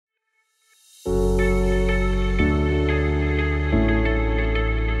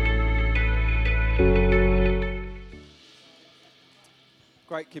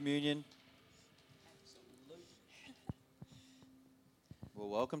celebrate communion? Well,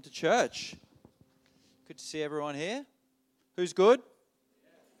 welcome to church. Good to see everyone here. Who's good?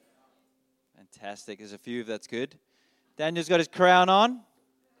 Fantastic. There's a few that's good. Daniel's got his crown on.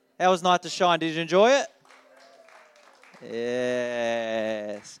 How was Night to Shine? Did you enjoy it?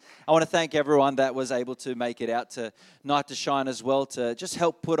 Yes. I want to thank everyone that was able to make it out to Night to Shine as well, to just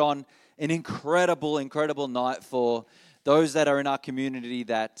help put on an incredible night for those that are in our community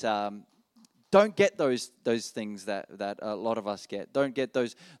that don't get those things that a lot of us get. Don't get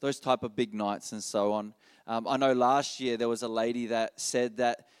those type of big nights and so on. I know last year there was a lady that said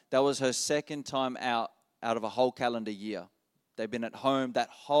that was her second time out of a whole calendar year. They've been at home that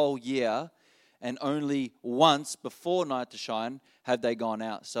whole year, and only once before Night to Shine have they gone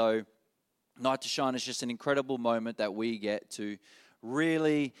out. So Night to Shine is just an incredible moment that we get to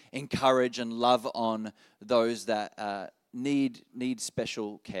really encourage and love on those that need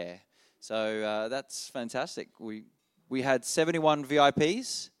special care. So that's fantastic. We had 71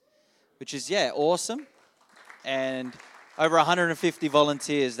 VIPs, which is, awesome. And over 150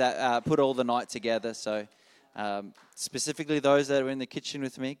 volunteers that put all the night together. So specifically those that were in the kitchen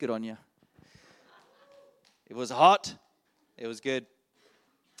with me, good on you. It was hot. It was good.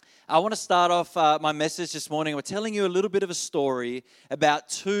 I want to start off my message this morning. We're telling you a little bit of a story about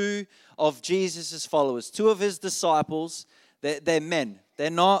two of Jesus' followers, two of his disciples. They're men. They're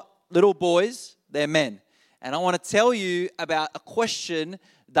not little boys. They're men. And I want to tell you about a question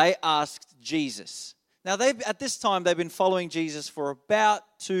they asked Jesus. Now, at this time, they've been following Jesus for about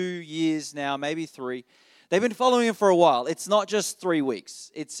 2 years now, maybe 3. They've been following him for a while. It's not just 3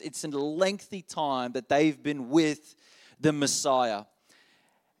 weeks. It's a lengthy time that they've been with the Messiah.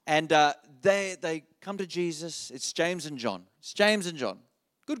 And they come to Jesus. It's James and John. It's James and John.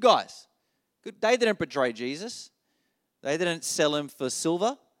 Good guys. Good. They didn't betray Jesus. They didn't sell him for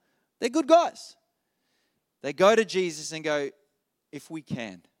silver. They're good guys. They go to Jesus and go, if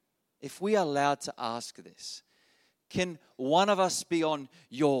we are allowed to ask this, can one of us be on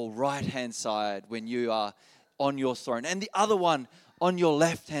your right-hand side when you are on your throne, and the other one on your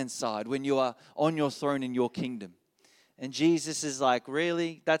left-hand side when you are on your throne in your kingdom? And Jesus is like,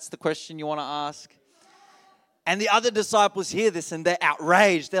 really? That's the question you want to ask? And the other disciples hear this and they're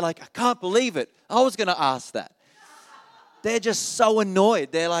outraged. They're like, I can't believe it. I was going to ask that. They're just so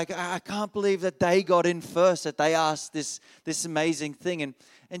annoyed. They're like, I can't believe that they got in first, that they asked this amazing thing.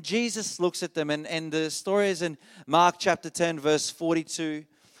 And Jesus looks at them, and the story is in Mark chapter 10, verse 42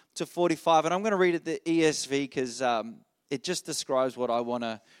 to 45. And I'm going to read it the ESV because it just describes what I want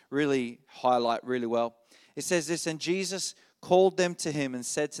to really highlight really well. It says this, and Jesus called them to him and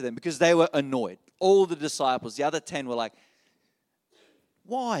said to them, because they were annoyed. All the disciples, the other 10 were like,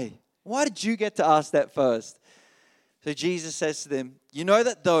 why? Why did you get to ask that first? So Jesus says to them, you know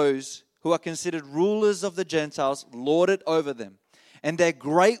that those who are considered rulers of the Gentiles lord it over them, and their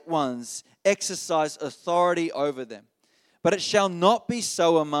great ones exercise authority over them. But it shall not be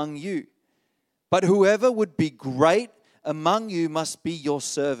so among you. But whoever would be great among you must be your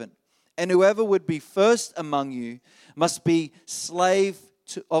servant. And whoever would be first among you must be slave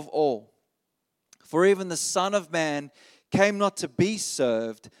of all. For even the Son of Man came not to be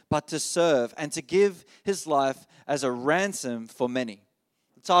served, but to serve, and to give his life as a ransom for many.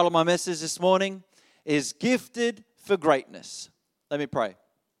 The title of my message this morning is Gifted for Greatness. Let me pray.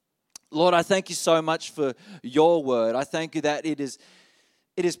 Lord, I thank you so much for your word. I thank you that it is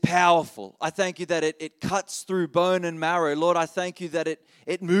powerful. I thank you that it cuts through bone and marrow. Lord, I thank you that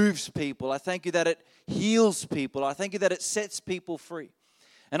it moves people. I thank you that it heals people. I thank you that it sets people free.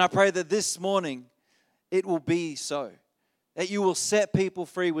 And I pray that this morning it will be so. That you will set people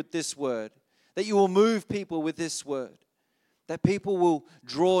free with this word. That you will move people with this word. That people will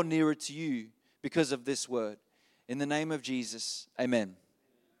draw nearer to you because of this word. In the name of Jesus, amen.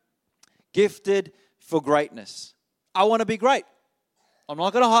 Gifted for greatness. I want to be great. I'm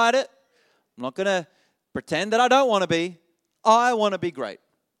not going to hide it. I'm not going to pretend that I don't want to be. I want to be great.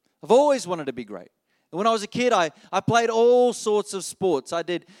 I've always wanted to be great. And when I was a kid, I played all sorts of sports. I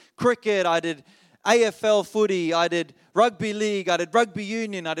did cricket, I did AFL footy, I did rugby league, I did rugby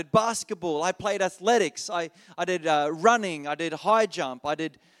union, I did basketball, I played athletics, I did running, I did high jump, I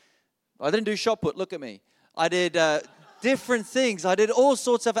didn't do shot put, look at me. I did different things. I did all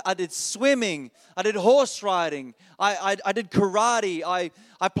sorts of, I did swimming, I did horse riding, I did karate,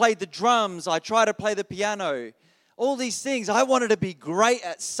 I played the drums, I tried to play the piano. All these things, I wanted to be great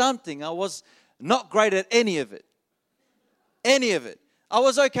at something. I was not great at any of it. Any of it. I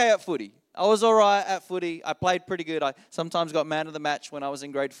was okay at footy. I was all right at footy. I played pretty good. I sometimes got man of the match when I was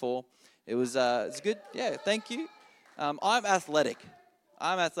in grade 4. It was good. Yeah, thank you. I'm athletic.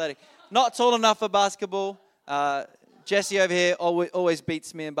 I'm athletic. Not tall enough for basketball. Jesse over here always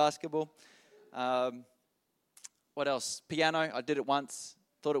beats me in basketball. What else? Piano. I did it once.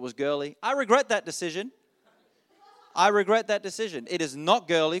 Thought it was girly. I regret that decision. It is not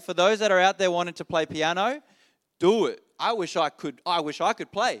girly. For those that are out there wanting to play piano, do it. I wish I could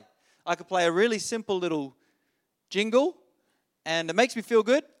play. I could play a really simple little jingle, and it makes me feel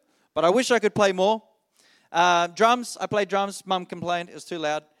good, but I wish I could play more. Drums. I played drums. Mum complained it was too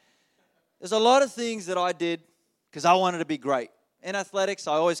loud. There's a lot of things that I did because I wanted to be great. In athletics,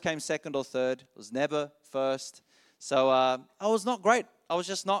 I always came second or third. I was never first. So I was not great. I was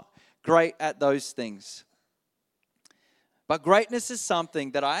just not great at those things. But greatness is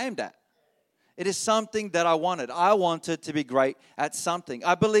something that I aimed at. It is something that I wanted. I wanted to be great at something.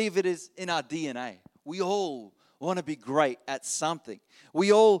 I believe it is in our DNA. We all want to be great at something.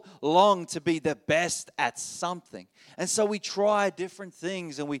 We all long to be the best at something. And so we try different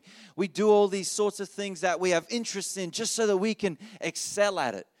things, and we do all these sorts of things that we have interest in just so that we can excel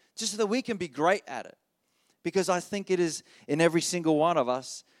at it, just so that we can be great at it. Because I think it is in every single one of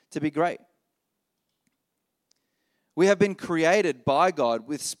us to be great. We have been created by God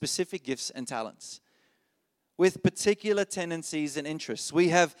with specific gifts and talents, with particular tendencies and interests. We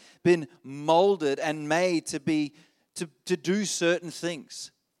have been molded and made to do certain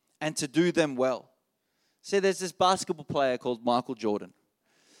things and to do them well. See, there's this basketball player called Michael Jordan.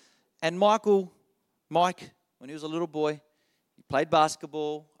 And Mike, when he was a little boy, he played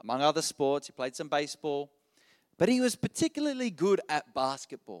basketball, among other sports. He played some baseball. But he was particularly good at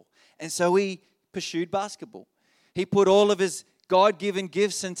basketball. And so he pursued basketball. He put all of his God-given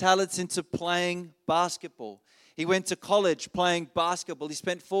gifts and talents into playing basketball. He went to college playing basketball. He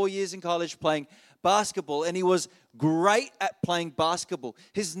spent 4 years in college playing basketball, and he was great at playing basketball.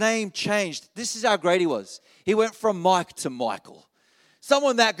 His name changed. This is how great he was. He went from Mike to Michael.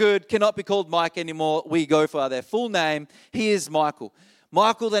 Someone that good cannot be called Mike anymore. We go for their full name. He is Michael.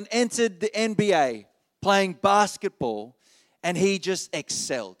 Michael then entered the NBA playing basketball, and he just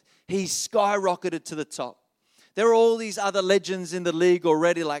excelled. He skyrocketed to the top. There are all these other legends in the league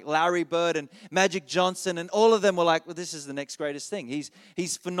already, like Larry Bird and Magic Johnson, and all of them were like, well, this is the next greatest thing.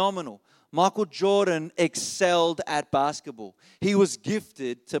 He's phenomenal. Michael Jordan excelled at basketball. He was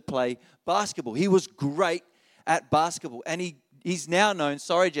gifted to play basketball. He was great at basketball, and he's now known,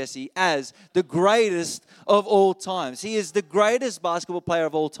 sorry Jesse, as the greatest of all times. He is the greatest basketball player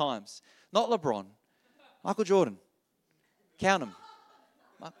of all times. Not LeBron, Michael Jordan. Count him.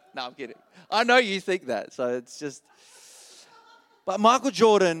 No, I'm kidding. I know you think that, so it's just... But Michael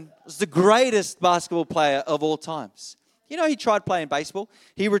Jordan was the greatest basketball player of all times. You know, he tried playing baseball.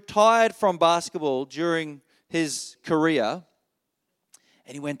 He retired from basketball during his career,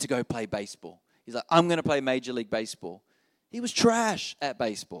 and he went to go play baseball. He's like, I'm going to play Major League Baseball. He was trash at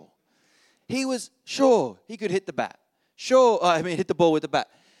baseball. He was, sure, he could hit the bat. Hit the ball with the bat.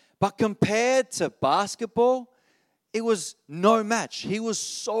 But compared to basketball, it was no match. He was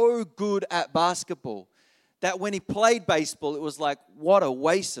so good at basketball that when he played baseball, it was like, what a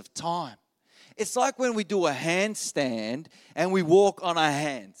waste of time. It's like when we do a handstand and we walk on our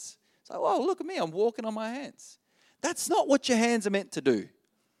hands. It's like, oh, look at me, I'm walking on my hands. That's not what your hands are meant to do.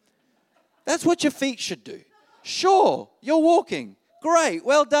 That's what your feet should do. Sure, you're walking. Great,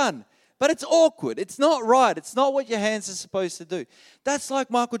 well done. But it's awkward. It's not right. It's not what your hands are supposed to do. That's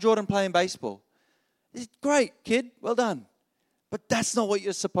like Michael Jordan playing baseball. It's great, kid. Well done. But that's not what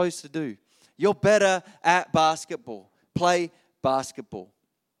you're supposed to do. You're better at basketball. Play basketball.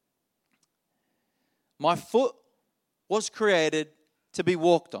 My foot was created to be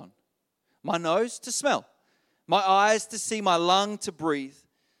walked on. My nose to smell. My eyes to see. My lung to breathe.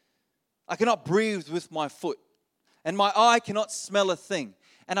 I cannot breathe with my foot. And my eye cannot smell a thing.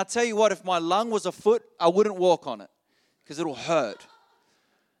 And I tell you what, if my lung was a foot, I wouldn't walk on it because it'll hurt.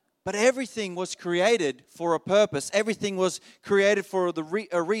 But everything was created for a purpose. Everything was created for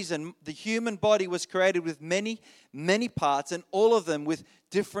a reason. The human body was created with many, many parts, and all of them with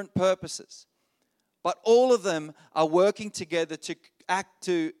different purposes. But all of them are working together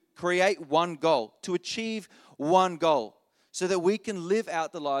to create one goal, to achieve one goal, so that we can live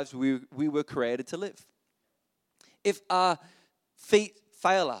out the lives we were created to live. If our feet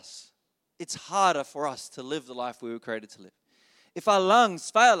fail us, it's harder for us to live the life we were created to live. If our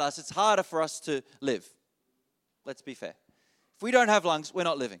lungs fail us, it's harder for us to live. Let's be fair. If we don't have lungs, we're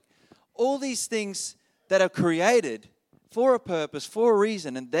not living. All these things that are created for a purpose, for a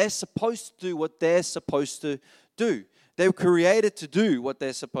reason, and they're supposed to do what they're supposed to do. They were created to do what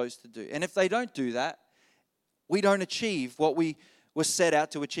they're supposed to do. And if they don't do that, we don't achieve what we were set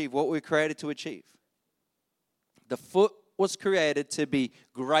out to achieve, what we were created to achieve. The foot was created to be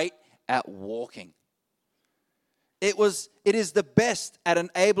great at walking. It is the best at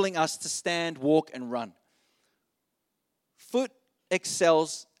enabling us to stand, walk, and run. Foot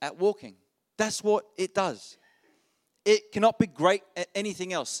excels at walking. That's what it does. It cannot be great at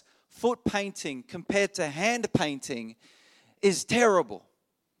anything else. Foot painting compared to hand painting is terrible.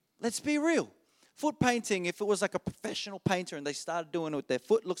 Let's be real. Foot painting, if it was like a professional painter and they started doing it with their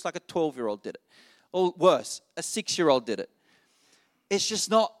foot, looks like a 12-year-old did it. Or worse, a 6-year-old did it. It's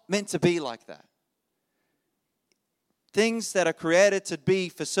just not meant to be like that. Things that are created to be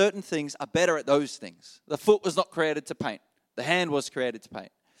for certain things are better at those things. The foot was not created to paint. The hand was created to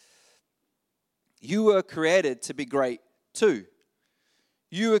paint. You were created to be great too.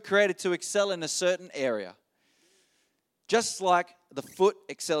 You were created to excel in a certain area. Just like the foot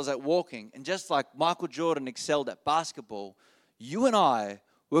excels at walking, and just like Michael Jordan excelled at basketball, you and I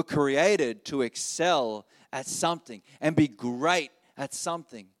were created to excel at something and be great at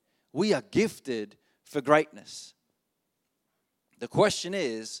something. We are gifted for greatness. The question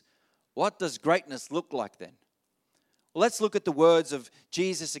is, what does greatness look like then? Well, let's look at the words of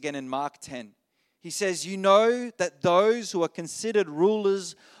Jesus again in Mark 10. He says, you know that those who are considered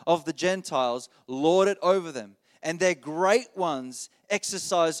rulers of the Gentiles lord it over them, and their great ones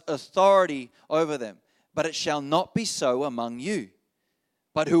exercise authority over them. But it shall not be so among you.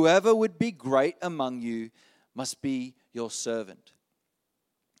 But whoever would be great among you must be your servant.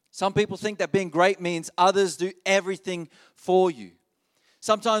 Some people think that being great means others do everything for you.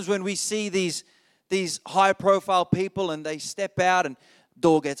 Sometimes when we see these high-profile people and they step out and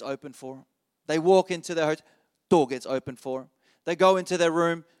door gets open for them. They walk into their hotel, door gets open for them. They go into their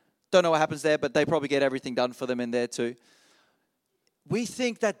room, don't know what happens there, but they probably get everything done for them in there too. We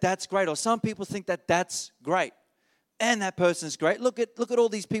think that that's great, or some people think that that's great. And that person's great. Look at all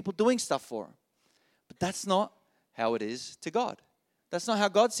these people doing stuff for them. But that's not how it is to God. That's not how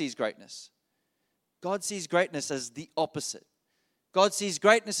God sees greatness. God sees greatness as the opposite. God sees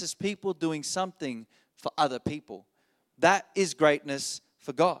greatness as people doing something for other people. That is greatness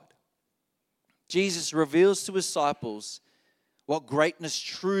for God. Jesus reveals to his disciples what greatness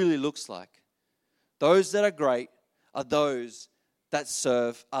truly looks like. Those that are great are those that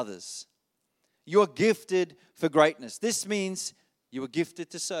serve others. You are gifted for greatness. This means you are gifted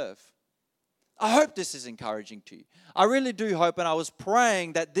to serve. I hope this is encouraging to you. I really do hope, and I was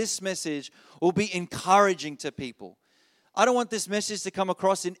praying that this message will be encouraging to people. I don't want this message to come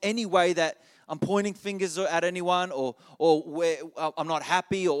across in any way that I'm pointing fingers at anyone or where I'm not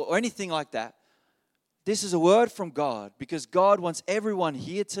happy or anything like that. This is a word from God because God wants everyone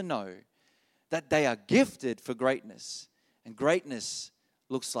here to know that they are gifted for greatness. And greatness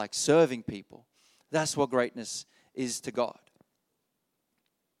looks like serving people. That's what greatness is to God.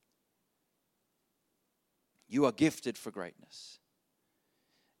 You are gifted for greatness.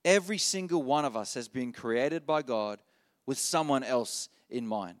 Every single one of us has been created by God with someone else in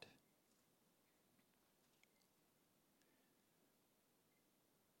mind.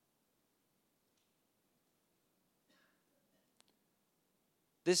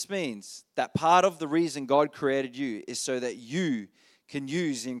 This means that part of the reason God created you is so that you can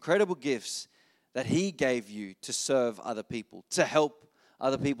use the incredible gifts that He gave you to serve other people, to help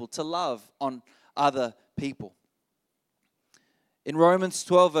other people, to love on other people. In Romans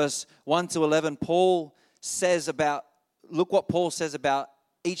 12, verse 1 to 11, look what Paul says about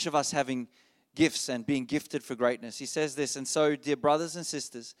each of us having gifts and being gifted for greatness. He says this, and so, dear brothers and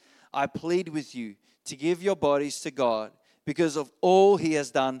sisters, I plead with you to give your bodies to God because of all He has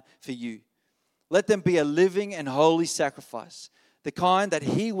done for you. Let them be a living and holy sacrifice, the kind that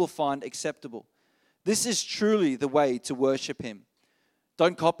He will find acceptable. This is truly the way to worship Him.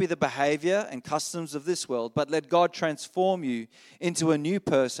 Don't copy the behavior and customs of this world, but let God transform you into a new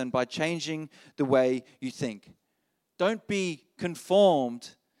person by changing the way you think. Don't be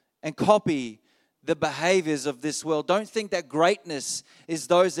conformed and copy the behaviors of this world. Don't think that greatness is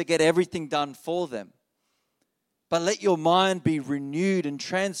those that get everything done for them. But let your mind be renewed and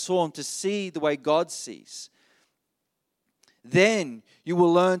transformed to see the way God sees. Then you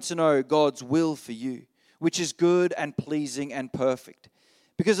will learn to know God's will for you, which is good and pleasing and perfect.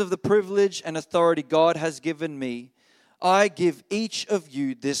 Because of the privilege and authority God has given me, I give each of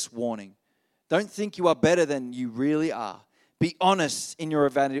you this warning. Don't think you are better than you really are. Be honest in your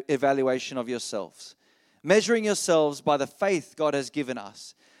evaluation of yourselves, measuring yourselves by the faith God has given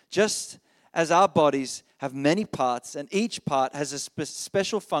us. Just as our bodies have many parts and each part has a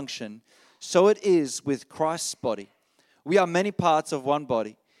special function, so it is with Christ's body. We are many parts of one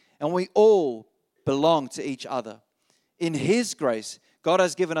body, and we all belong to each other. In His grace, God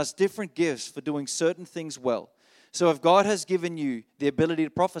has given us different gifts for doing certain things well. So if God has given you the ability to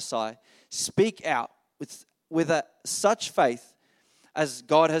prophesy, speak out with such faith as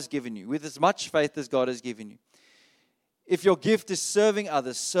God has given you, with as much faith as God has given you. If your gift is serving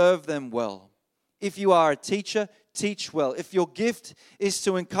others, serve them well. If you are a teacher, teach well. If your gift is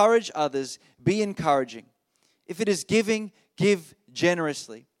to encourage others, be encouraging. If it is giving, give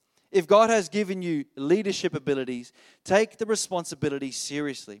generously. If God has given you leadership abilities, take the responsibility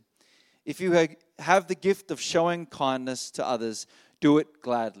seriously. If you have the gift of showing kindness to others, do it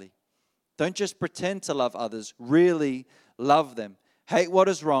gladly. Don't just pretend to love others, really love them. Hate what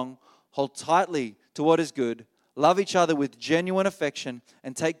is wrong, hold tightly to what is good, love each other with genuine affection,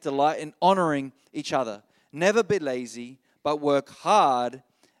 and take delight in honoring each other. Never be lazy, but work hard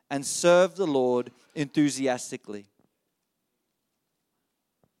and serve the Lord enthusiastically.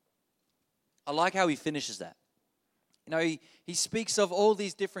 I like how he finishes that. You know, he speaks of all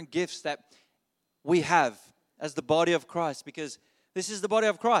these different gifts that we have as the body of Christ, because this is the body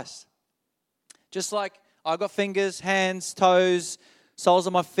of Christ. Just like I got fingers, hands, toes, soles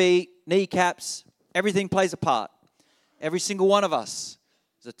of my feet, kneecaps, everything plays a part. Every single one of us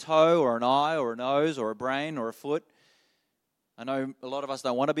is a toe or an eye or a nose or a brain or a foot. I know a lot of us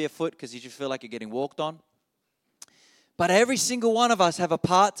don't want to be a foot because you just feel like you're getting walked on. But every single one of us have a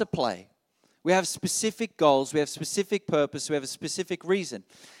part to play. We have specific goals, we have specific purpose, we have a specific reason.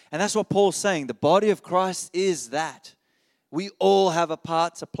 And that's what Paul's saying. The body of Christ is that. We all have a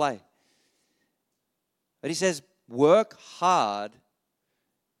part to play. But he says, work hard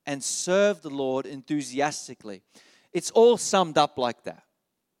and serve the Lord enthusiastically. It's all summed up like that.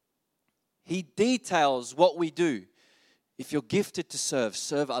 He details what we do. If you're gifted to serve,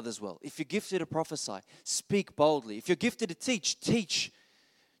 serve others well. If you're gifted to prophesy, speak boldly. If you're gifted to teach, teach.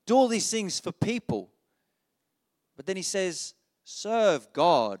 Do all these things for people. But then he says, serve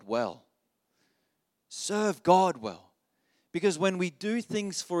God well. Serve God well. Because when we do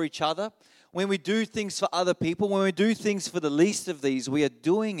things for each other, when we do things for other people, when we do things for the least of these, we are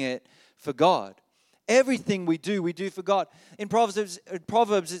doing it for God. Everything we do for God. In Proverbs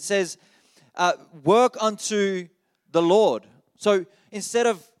it says, work unto the Lord. So instead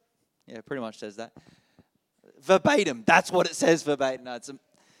of, pretty much says that. Verbatim. That's what it says verbatim. No,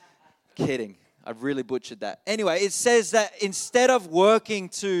 kidding. I've really butchered that. Anyway, it says that instead of working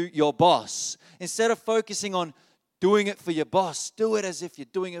to your boss, instead of focusing on doing it for your boss, do it as if you're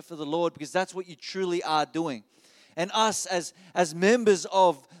doing it for the Lord, because that's what you truly are doing. And us as members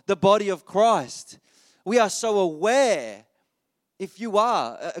of the body of Christ, we are so aware. If you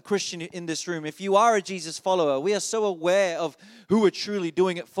are a Christian in this room, if you are a Jesus follower, we are so aware of who we're truly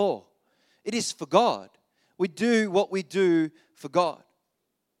doing it for. It is for God. We do what we do for God.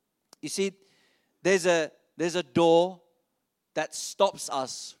 You see, there's a door that stops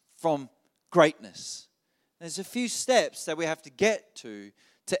us from greatness. There's a few steps that we have to get to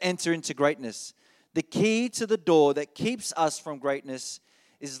enter into greatness. The key to the door that keeps us from greatness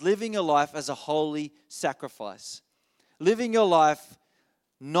is living a life as a holy sacrifice. Living your life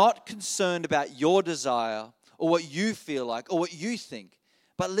not concerned about your desire or what you feel like or what you think,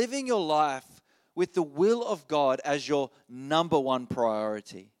 but living your life with the will of God as your number one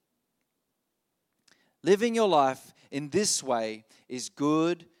priority. Living your life in this way is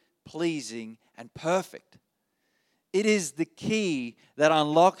good, pleasing, and perfect. It is the key that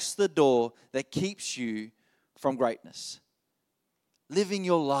unlocks the door that keeps you from greatness. Living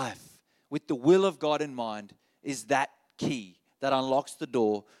your life with the will of God in mind is that key that unlocks the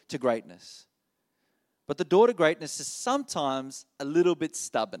door to greatness. But the door to greatness is sometimes a little bit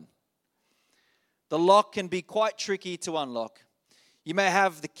stubborn. The lock can be quite tricky to unlock. You may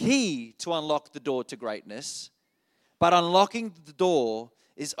have the key to unlock the door to greatness, but unlocking the door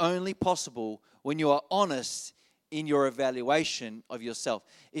is only possible when you are honest in your evaluation of yourself.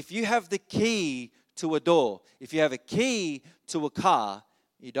 If you have the key to a door, if you have a key to a car,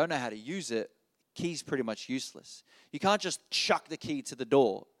 you don't know how to use it, key's pretty much useless. You can't just chuck the key to the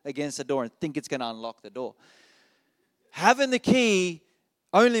door against the door and think it's going to unlock the door. Having the key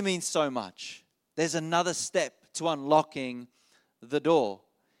only means so much. There's another step to unlocking the door,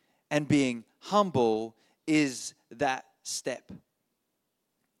 and being humble is that step.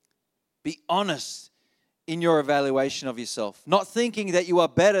 Be honest in your evaluation of yourself, not thinking that you are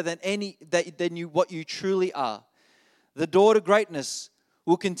better than what you truly are. The door to greatness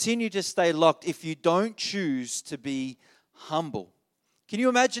will continue to stay locked if you don't choose to be humble. Can you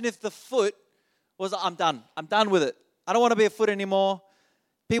imagine if the foot was, I'm done with it. I don't want to be a foot anymore.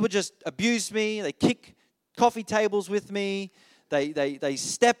 People just abuse me. They kick coffee tables with me. They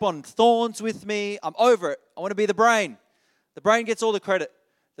step on thorns with me. I'm over it. I want to be the brain. The brain gets all the credit.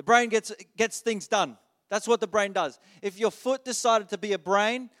 The brain gets things done. That's what the brain does. If your foot decided to be a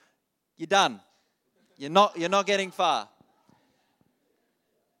brain, you're done. You're not getting far.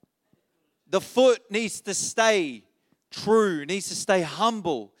 The foot needs to stay true, needs to stay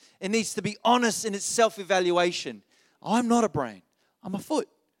humble. It needs to be honest in its self-evaluation. I'm not a brain. I'm a foot.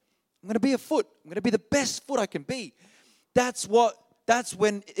 I'm going to be a foot. I'm going to be the best foot I can be. That's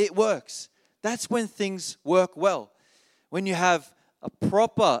when it works. That's when things work well. When you have a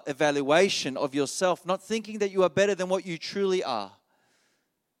proper evaluation of yourself, not thinking that you are better than what you truly are,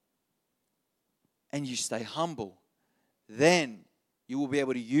 and you stay humble, then you will be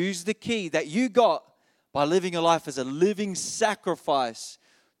able to use the key that you got by living your life as a living sacrifice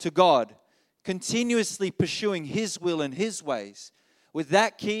to God, continuously pursuing His will and His ways. With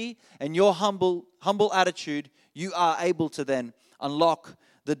that key and your humble attitude, you are able to then unlock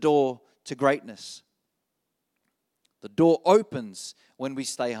the door to greatness. The door opens when we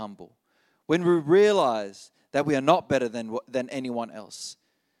stay humble, when we realize that we are not better than anyone else,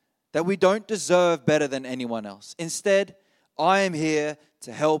 that we don't deserve better than anyone else. Instead, I am here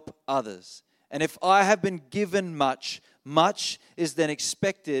to help others. And if I have been given much, much is then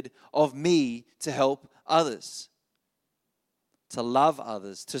expected of me to help others, to love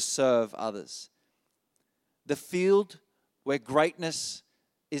others, to serve others. The field where greatness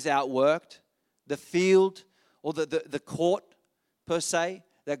is outworked, the field or the court per se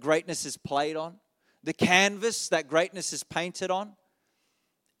that greatness is played on, the canvas that greatness is painted on,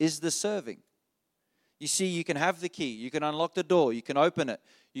 is the serving. You see, you can have the key, you can unlock the door, you can open it,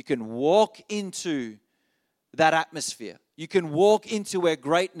 you can walk into that atmosphere, you can walk into where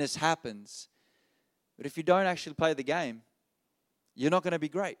greatness happens. But if you don't actually play the game, you're not going to be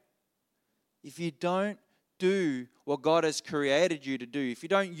great. If you don't do what God has created you to do, if you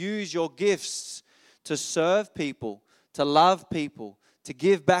don't use your gifts to serve people, to love people, to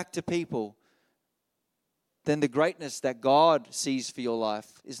give back to people, then the greatness that God sees for your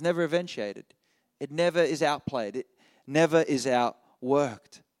life is never eventuated. It never is outplayed. It never is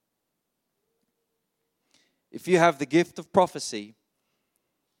outworked. If you have the gift of prophecy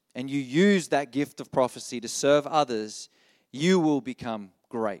and you use that gift of prophecy to serve others, you will become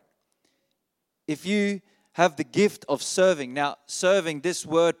great. If you have the gift of serving. Now, serving, this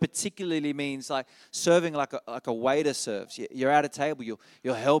word particularly means like serving like a waiter serves. You're at a table,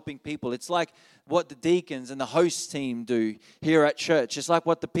 you're helping people. It's like what the deacons and the host team do here at church. It's like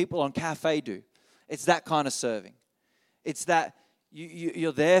what the people on cafe do. It's that kind of serving. It's that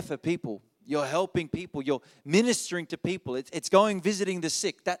you're there for people. You're helping people. You're ministering to people. It's going visiting the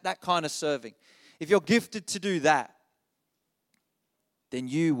sick, that kind of serving. If you're gifted to do that, then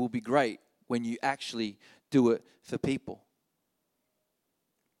you will be great when you actually do it for people.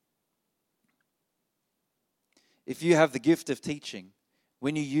 If you have the gift of teaching,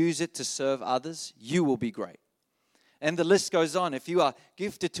 when you use it to serve others, you will be great. And the list goes on. If you are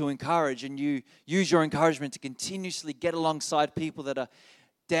gifted to encourage and you use your encouragement to continuously get alongside people that are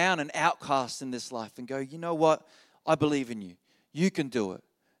down and outcast in this life and go, you know what? I believe in you. You can do it.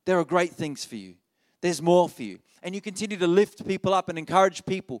 There are great things for you. There's more for you. And you continue to lift people up and encourage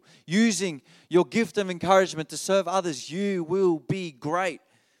people using your gift of encouragement to serve others, you will be great.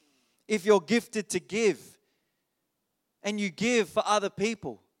 If you're gifted to give and you give for other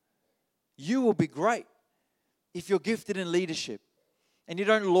people, you will be great. If you're gifted in leadership and you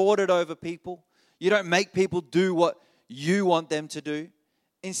don't lord it over people, you don't make people do what you want them to do.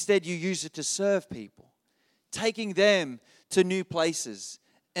 Instead, you use it to serve people, taking them to new places,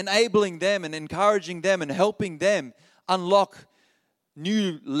 enabling them and encouraging them and helping them unlock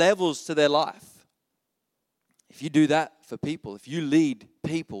new levels to their life. If you do that for people, if you lead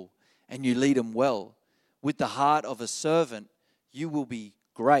people and you lead them well with the heart of a servant, you will be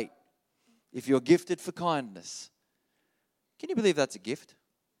great. If you're gifted for kindness, can you believe that's a gift?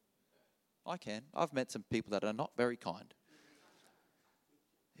 I can. I've met some people that are not very kind.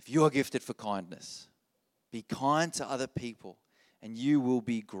 If you are gifted for kindness, be kind to other people, and you will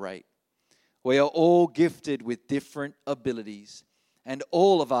be great. We are all gifted with different abilities, and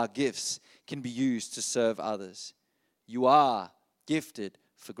all of our gifts can be used to serve others. You are gifted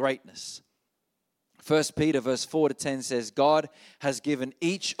for greatness. 1 Peter verse 4-10 says, God has given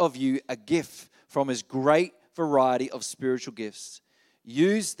each of you a gift from His great variety of spiritual gifts.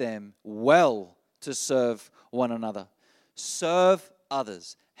 Use them well to serve one another. Serve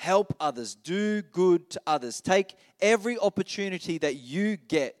others. Help others. Do good to others. Take every opportunity that you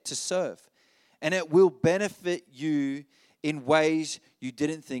get to serve, and it will benefit you in ways you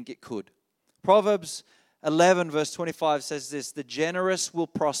didn't think it could. Proverbs 11 verse 25 says this, the generous will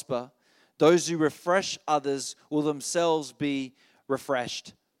prosper. Those who refresh others will themselves be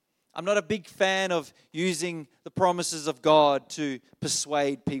refreshed. I'm not a big fan of using the promises of God to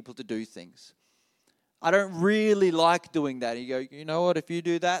persuade people to do things. I don't really like doing that. You go, you know what, if you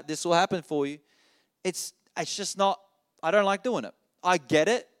do that, this will happen for you. It's just not, I don't like doing it. I get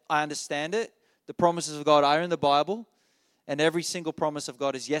it. I understand it. The promises of God are in the Bible. And every single promise of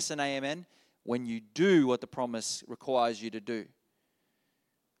God is yes and amen when you do what the promise requires you to do.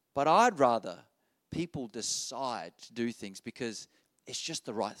 But I'd rather people decide to do things because it's just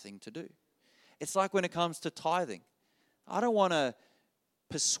the right thing to do. It's like when it comes to tithing. I don't want to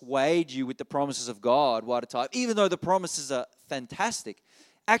persuade you with the promises of God why to tithe, even though the promises are fantastic.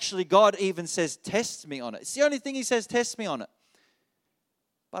 Actually, God even says, test me on it. It's the only thing He says, test me on it.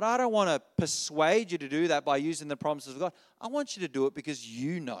 But I don't want to persuade you to do that by using the promises of God. I want you to do it because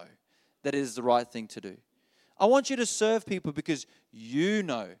you know that it is the right thing to do. I want you to serve people because you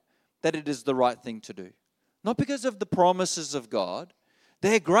know that it is the right thing to do. Not because of the promises of God.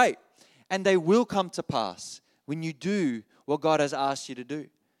 They're great, and they will come to pass when you do what God has asked you to do.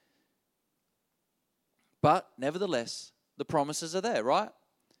 But nevertheless, the promises are there, right?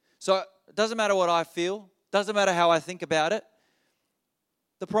 So it doesn't matter what I feel, doesn't matter how I think about it,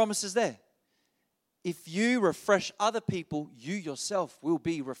 the promise is there. If you refresh other people, you yourself will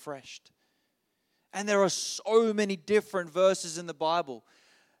be refreshed. And there are so many different verses in the Bible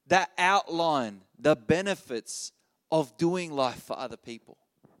that outline the benefits of doing life for other people.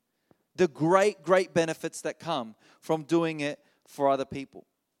 The great, great benefits that come from doing it for other people.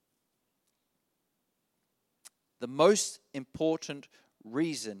 The most important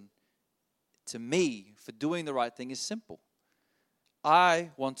reason to me for doing the right thing is simple. I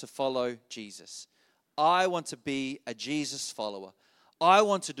want to follow Jesus. I want to be a Jesus follower. I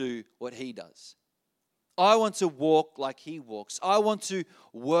want to do what He does. I want to walk like He walks. I want to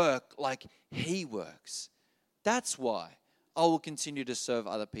work like He works. That's why I will continue to serve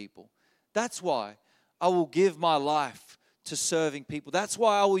other people. That's why I will give my life to serving people. That's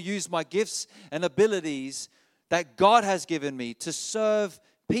why I will use my gifts and abilities that God has given me to serve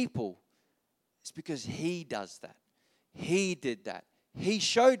people. It's because He does that. He did that. He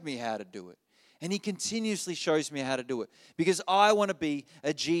showed me how to do it. And He continuously shows me how to do it. Because I want to be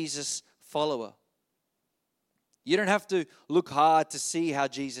a Jesus follower. You don't have to look hard to see how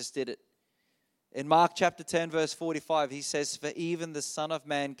Jesus did it. In Mark chapter 10, verse 45, He says, "For even the Son of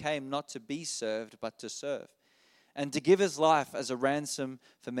Man came not to be served, but to serve, and to give His life as a ransom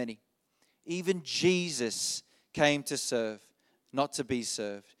for many." Even Jesus came to serve, not to be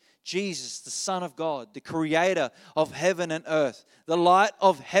served. Jesus, the Son of God, the Creator of heaven and earth, the light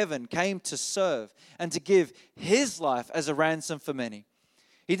of heaven, came to serve and to give His life as a ransom for many.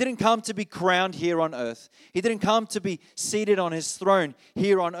 He didn't come to be crowned here on earth. He didn't come to be seated on His throne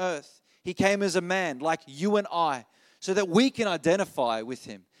here on earth. He came as a man like you and I, so that we can identify with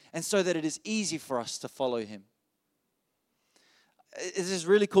Him and so that it is easy for us to follow Him. It's this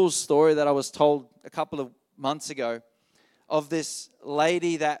really cool story that I was told a couple of months ago of this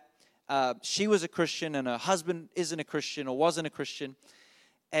lady that she was a Christian and her husband isn't a Christian or wasn't a Christian.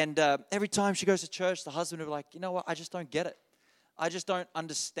 And every time she goes to church, the husband will be like, you know what, I just don't get it. I just don't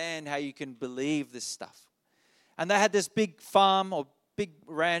understand how you can believe this stuff. And they had this big farm or big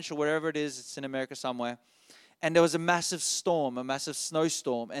ranch or wherever it is, it's in America somewhere. And there was a massive storm, a massive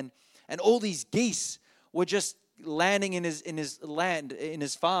snowstorm. And all these geese were just landing in his land, in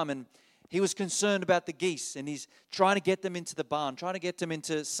his farm. And he was concerned about the geese. And he's trying to get them into the barn, trying to get them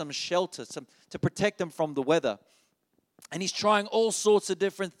into some shelter, to protect them from the weather. And he's trying all sorts of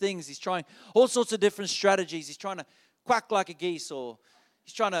different things. He's trying all sorts of different strategies. He's trying to quack like a geese, or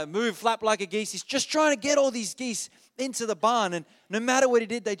he's trying to move, flap like a geese. He's just trying to get all these geese into the barn. And no matter what he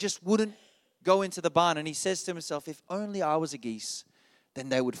did, they just wouldn't go into the barn. And he says to himself, if only I was a geese, then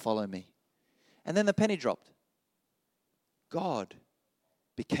they would follow me. And then the penny dropped. God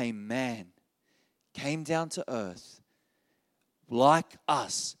became man, came down to earth, like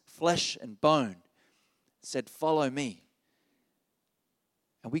us, flesh and bone, said, follow me.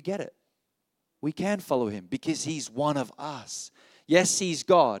 And we get it. We can follow Him because He's one of us. Yes, He's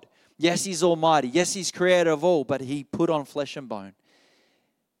God. Yes, He's almighty. Yes, He's creator of all, but He put on flesh and bone.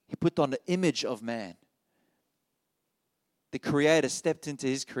 He put on the image of man. The Creator stepped into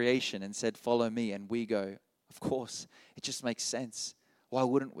His creation and said, follow me. And we go, of course, it just makes sense. Why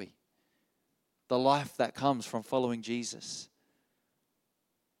wouldn't we? The life that comes from following Jesus.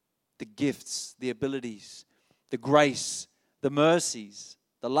 The gifts, the abilities, the grace, the mercies,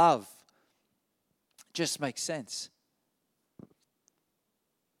 the love. Just makes sense.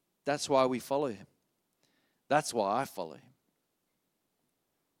 That's why we follow Him. That's why I follow Him.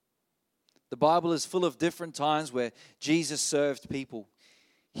 The Bible is full of different times where Jesus served people.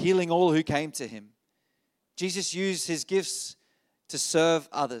 healing all who came to him. Jesus used his gifts to serve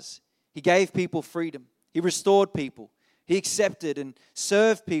others. He gave people freedom. He restored people. He accepted and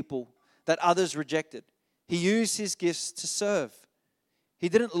served people that others rejected. He used his gifts to serve. He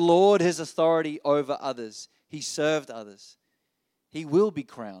didn't lord his authority over others. He served others. He will be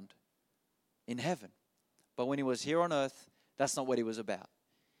crowned in heaven. But when he was here on earth, that's not what he was about.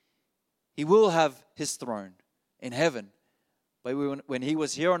 He will have his throne in heaven. But when he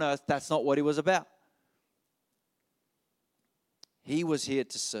was here on earth, that's not what he was about. He was here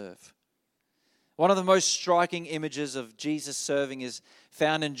to serve. One of the most striking images of Jesus serving is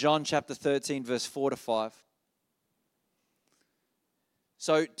found in John chapter 13, verse 4 to 5.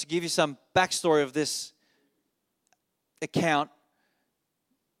 So to give you some backstory of this account,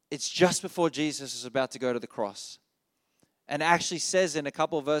 it's just before Jesus is about to go to the cross. And it actually says in a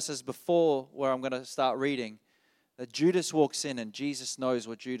couple of verses before where I'm going to start reading, that Judas walks in and Jesus knows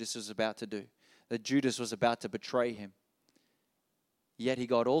what Judas is about to do. That Judas was about to betray him. Yet he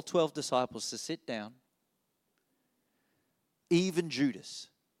got all 12 disciples to sit down, even Judas,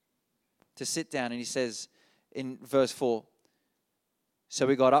 to sit down. And he says in verse 4, so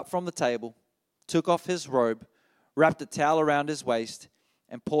he got up from the table, took off his robe, wrapped a towel around his waist,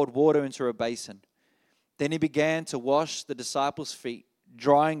 and poured water into a basin. Then he began to wash the disciples' feet,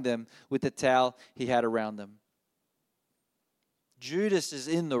 drying them with the towel he had around them. Judas is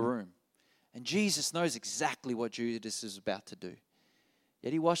in the room, and Jesus knows exactly what Judas is about to do.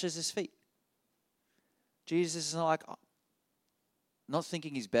 Yet he washes his feet. Jesus is not like, not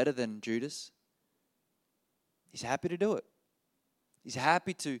thinking he's better than Judas. He's happy to do it. He's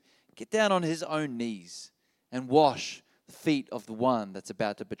happy to get down on his own knees and wash the feet of the one that's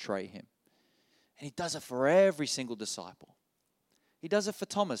about to betray him. And he does it for every single disciple. He does it for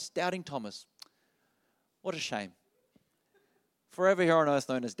Thomas, doubting Thomas. What a shame. Forever here on earth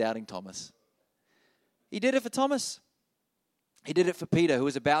known as doubting Thomas. He did it for Thomas. He did it for Peter, who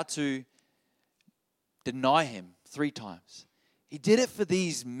was about to deny him 3 times. He did it for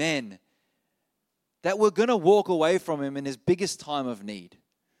these men that were going to walk away from him in his biggest time of need.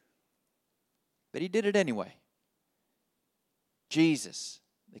 But he did it anyway. Jesus,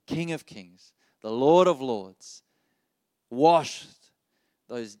 the King of Kings, the Lord of Lords, washed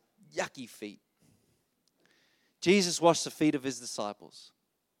those yucky feet. Jesus washed the feet of his disciples.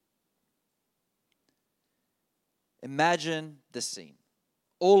 Imagine the scene.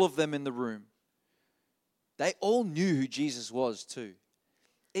 All of them in the room. They all knew who Jesus was too.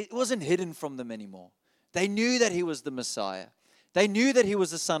 It wasn't hidden from them anymore. They knew that he was the Messiah. They knew that he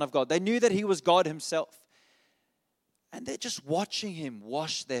was the Son of God. They knew that he was God himself. And they're just watching him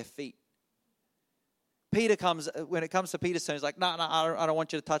wash their feet. Peter comes, when it comes to Peter's turn, he's like, no, I don't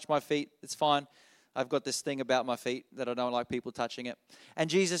want you to touch my feet. It's fine. I've got this thing about my feet that I don't like people touching it. And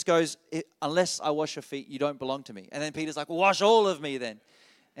Jesus goes, unless I wash your feet, you don't belong to me. And then Peter's like, well, wash all of me then.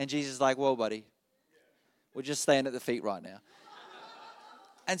 And Jesus is like, well, buddy, we're just staying at the feet right now.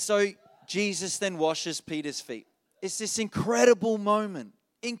 And so Jesus then washes Peter's feet. It's this incredible moment,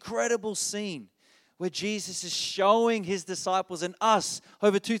 incredible scene where Jesus is showing his disciples and us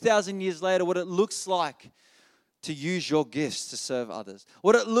over 2,000 years later what it looks like to use your gifts to serve others.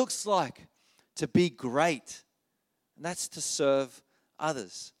 What it looks like to be great. And that's to serve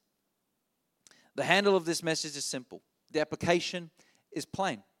others. The handle of this message is simple. The application is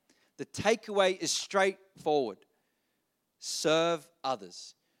plain. The takeaway is straightforward. Serve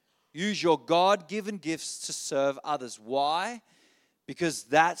others. Use your God-given gifts to serve others. Why? Because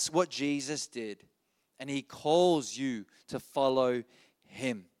that's what Jesus did. And he calls you to follow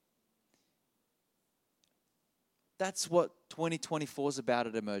him. That's what 2024 is about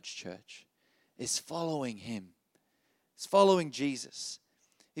at Emerge Church. It's following him. It's following Jesus.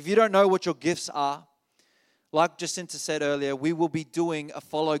 If you don't know what your gifts are, like Jacinta said earlier, we will be doing a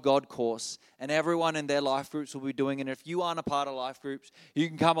Follow God course, and everyone in their life groups will be doing it. And if you aren't a part of life groups, you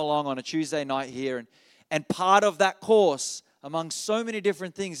can come along on a Tuesday night here. And part of that course, among so many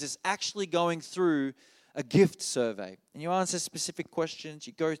different things, is actually going through a gift survey. And you answer specific questions,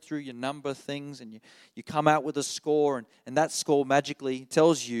 you go through your number things, and you come out with a score, and that score magically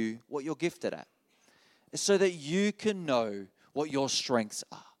tells you what you're gifted at. It's so that you can know what your strengths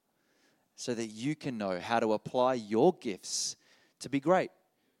are. So that you can know how to apply your gifts to be great.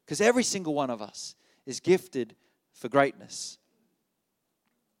 Because every single one of us is gifted for greatness.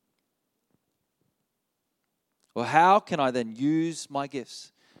 Well, how can I then use my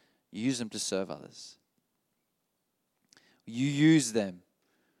gifts? Use them to serve others. You use them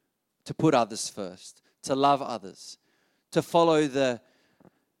to put others first, to love others, to follow the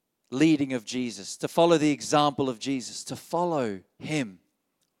leading of Jesus, to follow the example of Jesus, to follow him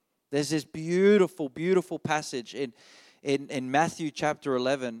There's this beautiful, beautiful passage in Matthew chapter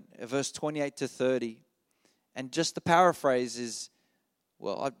 11, verse 28 to 30. And just the paraphrase is,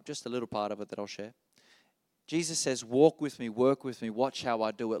 just a little part of it that I'll share. Jesus says, walk with me, work with me, watch how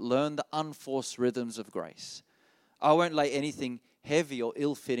I do it. Learn the unforced rhythms of grace. I won't lay anything heavy or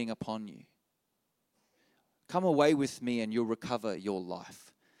ill-fitting upon you. Come away with me and you'll recover your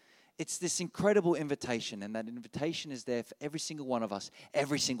life. It's this incredible invitation, and that invitation is there for every single one of us,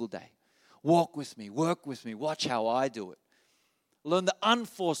 every single day. Walk with me, work with me, watch how I do it. Learn the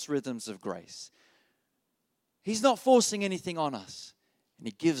unforced rhythms of grace. He's not forcing anything on us, and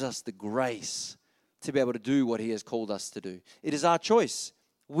He gives us the grace to be able to do what He has called us to do. It is our choice.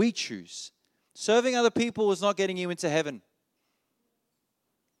 We choose. Serving other people is not getting you into heaven.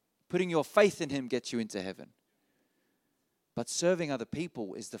 Putting your faith in Him gets you into heaven. But serving other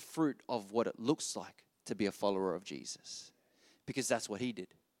people is the fruit of what it looks like to be a follower of Jesus. Because that's what He did.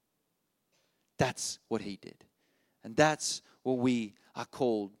 That's what He did. And that's what we are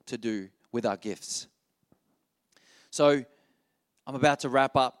called to do with our gifts. So I'm about to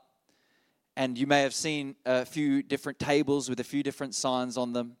wrap up. And you may have seen a few different tables with a few different signs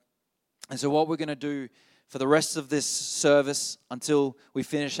on them. And so what we're going to do for the rest of this service until we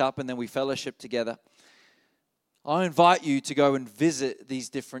finish up and then we fellowship together, I invite you to go and visit these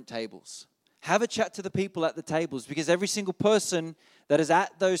different tables. Have a chat to the people at the tables, because every single person that is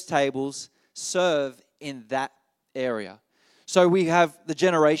at those tables serve in that area. So we have the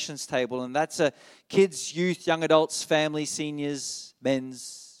generations table, and that's a kids, youth, young adults, families, seniors,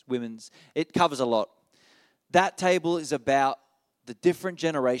 men's, women's. It covers a lot. That table is about the different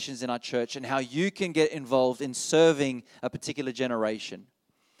generations in our church and how you can get involved in serving a particular generation.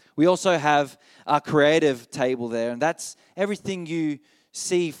 We also have our creative table there, and that's everything you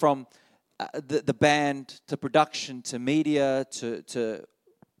see from the band to production to media to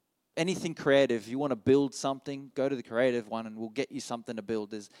anything creative. If you want to build something, go to the creative one and we'll get you something to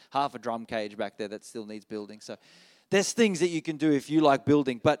build. There's half a drum cage back there that still needs building. So there's things that you can do if you like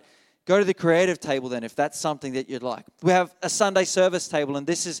building, but go to the creative table then if that's something that you'd like. We have a Sunday service table, and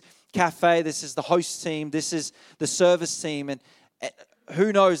this is cafe, this is the host team, this is the service team, and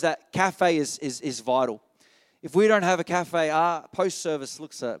who knows that cafe is vital. If we don't have a cafe, our post-service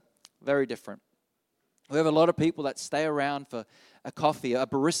looks very different. We have a lot of people that stay around for a coffee, a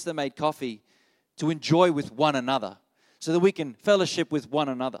barista-made coffee, to enjoy with one another so that we can fellowship with one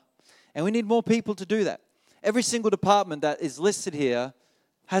another. And we need more people to do that. Every single department that is listed here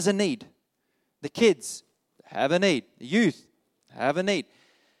has a need. The kids have a need. The youth have a need.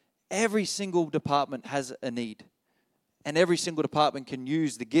 Every single department has a need. And every single department can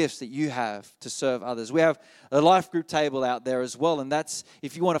use the gifts that you have to serve others. We have a life group table out there as well. And that's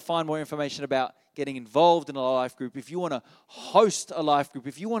if you want to find more information about getting involved in a life group, if you want to host a life group,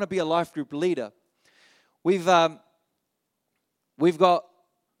 if you want to be a life group leader. We've got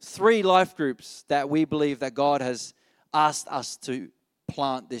 3 life groups that we believe that God has asked us to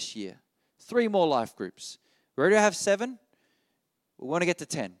plant this year. 3 more life groups. We already have 7. We want to get to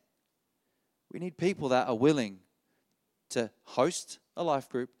 10. We need people that are willing to host a life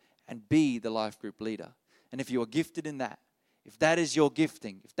group and be the life group leader. And if you are gifted in that, if that is your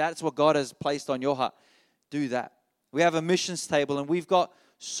gifting, if that's what God has placed on your heart, do that. We have a missions table, and we've got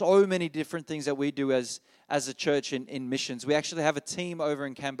so many different things that we do as a church in missions. We actually have a team over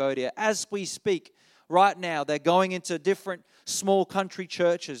in Cambodia. As we speak right now, they're going into different small country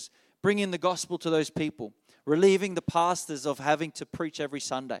churches, bringing the gospel to those people, relieving the pastors of having to preach every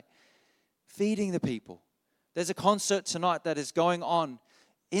Sunday, feeding the people. There's a concert tonight that is going on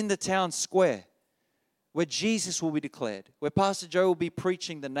in the town square where Jesus will be declared, where Pastor Joe will be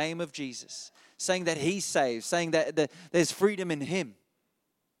preaching the name of Jesus, saying that He saves, saying that there's freedom in Him.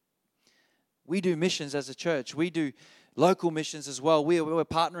 We do missions as a church. We do local missions as well. We're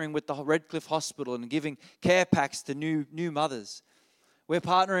partnering with the Redcliffe Hospital and giving care packs to new mothers. We're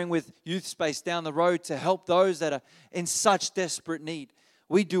partnering with Youth Space down the road to help those that are in such desperate need.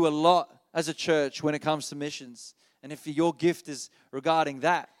 We do a lot as a church when it comes to missions. And if your gift is regarding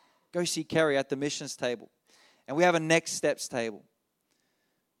that, go see Kerry at the missions table. And we have a next steps table.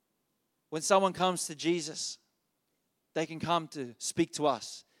 When someone comes to Jesus, they can come to speak to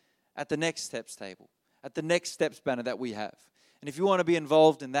us at the next steps table, at the next steps banner that we have. And if you want to be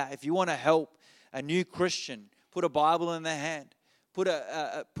involved in that, if you want to help a new Christian put a Bible in their hand,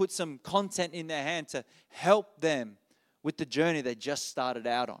 put some content in their hand to help them with the journey they just started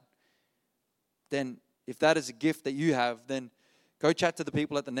out on, then if that is a gift that you have, then go chat to the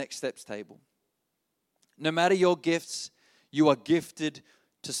people at the next steps table. No matter your gifts, you are gifted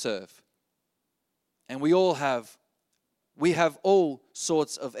to serve. And we all have We have all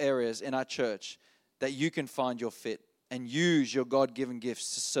sorts of areas in our church that you can find your fit and use your God-given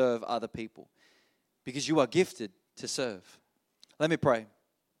gifts to serve other people because you are gifted to serve. Let me pray.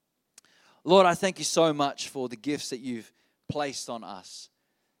 Lord, I thank you so much for the gifts that you've placed on us.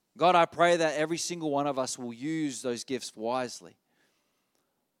 God, I pray that every single one of us will use those gifts wisely.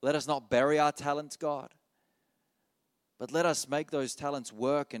 Let us not bury our talents, God, but let us make those talents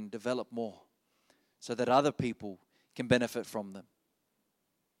work and develop more so that other people can benefit from them.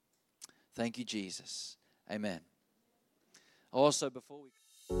 Thank you, Jesus. Amen. Also, before we